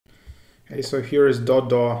Hey, so here is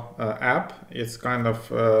Dodo app. It's kind of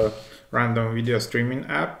a random video streaming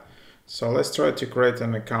app. So let's try to create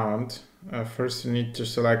an account. First you need to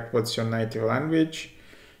select what's your native language.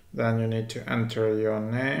 Then you need to enter your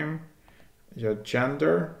name, your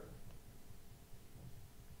gender.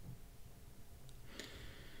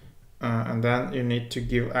 And then you need to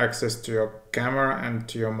give access to your camera and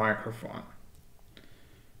to your microphone.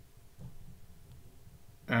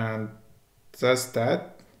 And that's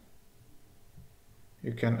that.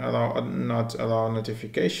 You can not allow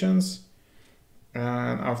notifications.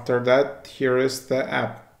 And after that, here is the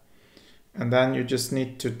app. And then you just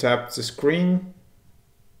need to tap the screen.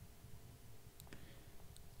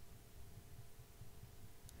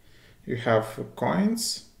 You have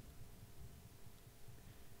coins.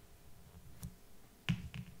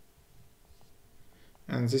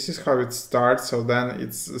 And this is how it starts. So then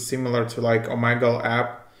it's similar to like Omegle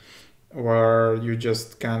app, where you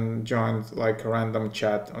just can join like a random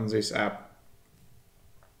chat on this app.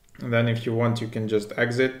 And then if you want, you can just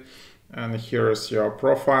exit. And here's your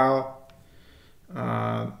profile.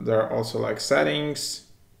 There are also like settings.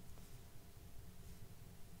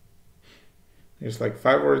 There's like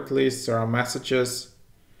favorite lists, there are messages.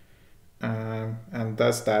 And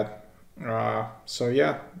that's that. So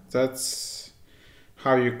yeah, that's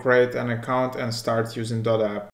how you create an account and start using Dodo app.